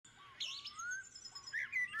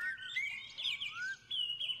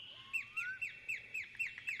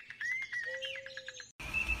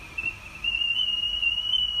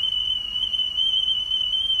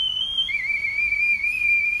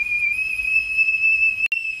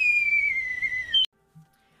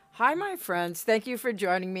Hi, my friends. Thank you for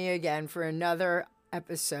joining me again for another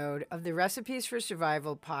episode of the Recipes for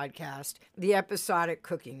Survival podcast, the episodic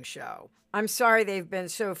cooking show. I'm sorry they've been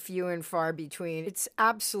so few and far between. It's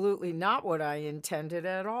absolutely not what I intended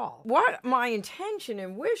at all. What my intention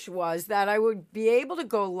and wish was that I would be able to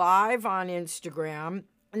go live on Instagram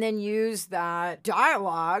and then use that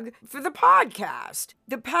dialogue for the podcast.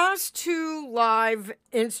 The past two live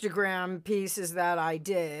Instagram pieces that I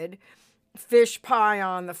did, fish pie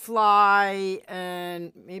on the fly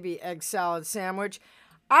and maybe egg salad sandwich,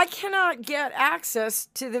 I cannot get access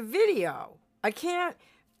to the video. I can't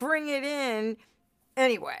bring it in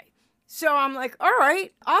anyway. So I'm like, all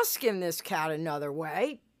right, I'll skin this cat another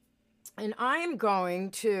way. And I am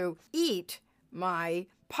going to eat my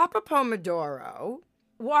Pappa Pomodoro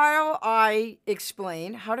while I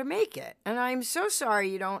explain how to make it. And I'm so sorry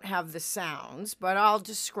you don't have the sounds, but I'll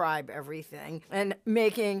describe everything. And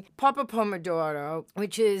making Pappa Pomodoro,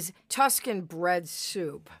 which is Tuscan bread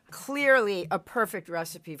soup, clearly a perfect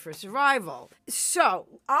recipe for survival. So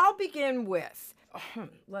I'll begin with,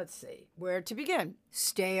 let's see, where to begin.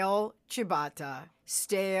 Stale ciabatta,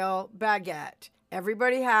 stale baguette.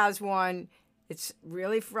 Everybody has one. It's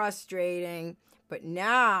really frustrating, but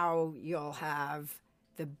now you'll have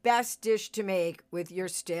the best dish to make with your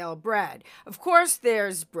stale bread. Of course,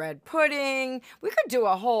 there's bread pudding. We could do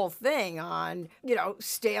a whole thing on,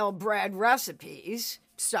 stale bread recipes.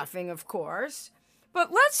 Stuffing, of course.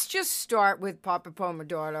 But let's just start with Pappa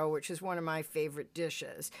Pomodoro, which is one of my favorite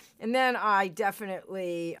dishes. And then I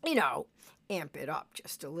definitely, amp it up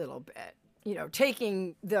just a little bit.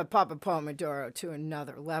 Taking the Pappa Pomodoro to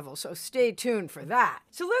another level. So stay tuned for that.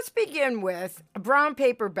 So let's begin with a brown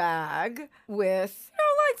paper bag with,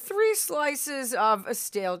 like 3 slices of a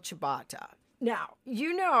stale ciabatta. Now,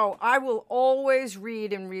 I will always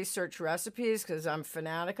read and research recipes because I'm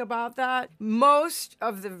fanatic about that. Most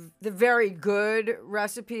of the very good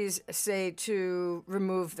recipes say to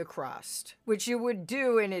remove the crust, which you would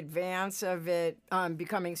do in advance of it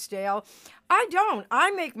becoming stale. I don't.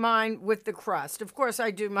 I make mine with the crust. Of course,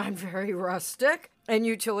 I do mine very rustic and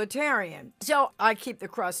utilitarian. So I keep the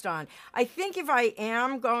crust on. I think if I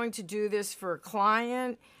am going to do this for a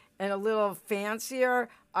client and a little fancier,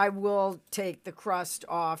 I will take the crust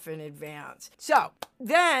off in advance. So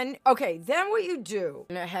then what you do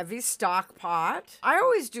in a heavy stock pot, I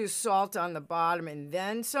always do salt on the bottom and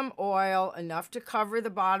then some oil, enough to cover the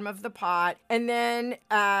bottom of the pot, and then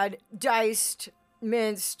add diced,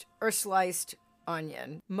 minced, or sliced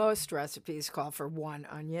onion. Most recipes call for 1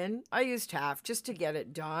 onion. I used half just to get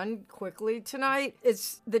it done quickly tonight.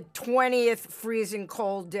 It's the 20th freezing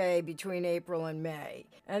cold day between April and May.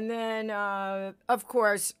 And then, of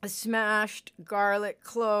course, a smashed garlic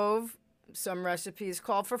clove. Some recipes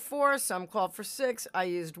call for 4, some call for 6. I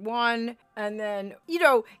used 1. And then,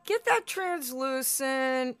 get that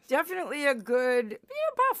translucent. Definitely a good,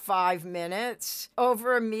 about 5 minutes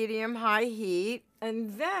over a medium-high heat.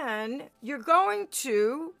 And then you're going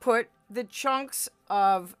to put the chunks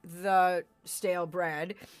of the stale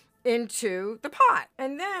bread into the pot.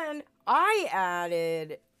 And then I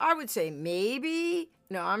added, I would say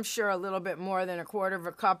I'm sure a little bit more than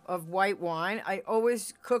 1/4 cup of white wine. I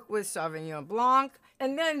always cook with Sauvignon Blanc.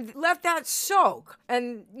 And then let that soak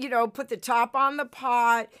and, put the top on the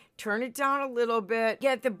pot, turn it down a little bit,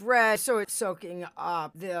 get the bread so it's soaking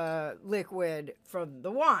up the liquid from the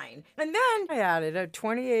wine. And then I added a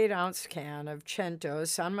 28-ounce can of Cento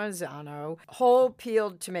San Marzano whole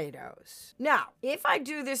peeled tomatoes. Now, if I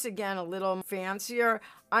do this again a little fancier,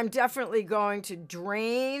 I'm definitely going to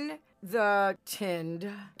drain the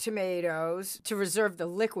tinned tomatoes to reserve the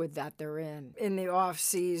liquid that they're in the off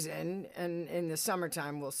season. And in the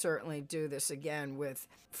summertime, we'll certainly do this again with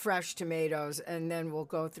fresh tomatoes, and then we'll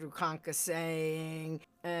go through concasseing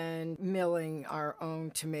and milling our own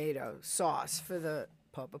tomato sauce for the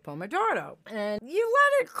Pappa Pomodoro. And you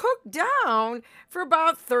let it cook down for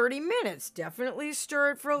about 30 minutes. Definitely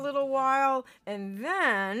stir it for a little while, and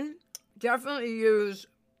then definitely use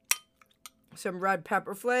some red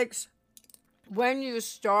pepper flakes. When you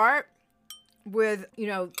start with,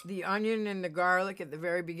 the onion and the garlic at the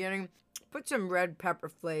very beginning, put some red pepper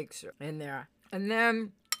flakes in there. And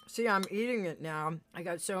then, see, I'm eating it now. I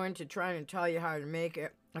got so into trying to tell you how to make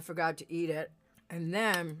it, I forgot to eat it. And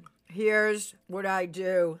then, here's what I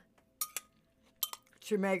do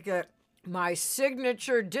to make it my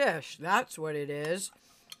signature dish. That's what it is.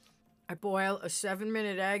 I boil a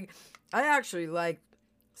 7-minute egg. I actually like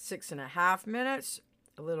 6.5 minutes,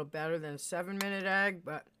 a little better than a 7-minute egg,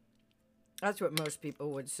 but that's what most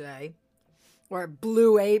people would say. Or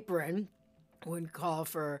Blue Apron would call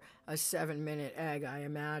for a 7-minute egg, I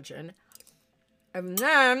imagine. And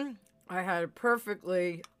then I had a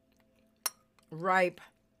perfectly ripe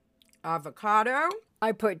avocado.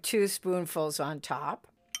 I put 2 spoonfuls on top.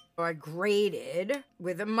 I grated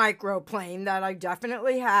with a microplane that I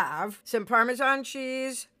definitely have some Parmesan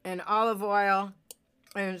cheese and olive oil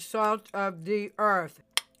and salt of the earth.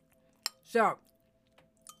 So,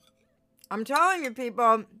 I'm telling you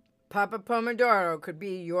people, Pappa Pomodoro could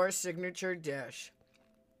be your signature dish.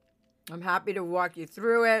 I'm happy to walk you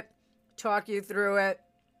through it, talk you through it,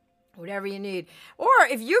 whatever you need. Or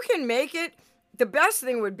if you can make it, the best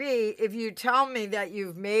thing would be if you tell me that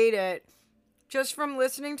you've made it just from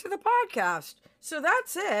listening to the podcast. So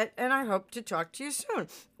that's it, and I hope to talk to you soon.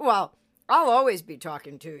 Well, I'll always be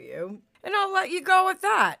talking to you, and I'll let you go with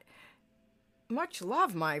that. Much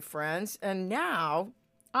love, my friends. And now,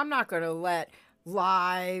 I'm not going to let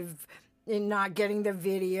live and not getting the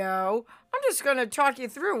video. I'm just going to talk you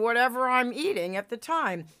through whatever I'm eating at the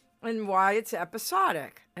time and why it's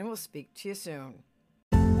episodic. And we'll speak to you soon.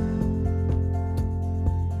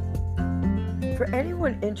 For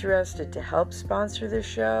anyone interested to help sponsor the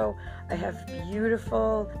show, I have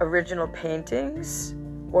beautiful original paintings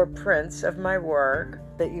or prints of my work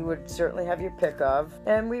that you would certainly have your pick of.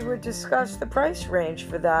 And we would discuss the price range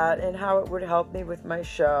for that and how it would help me with my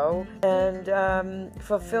show and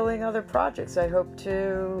fulfilling other projects I hope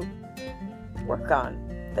to work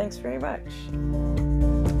on. Thanks very much.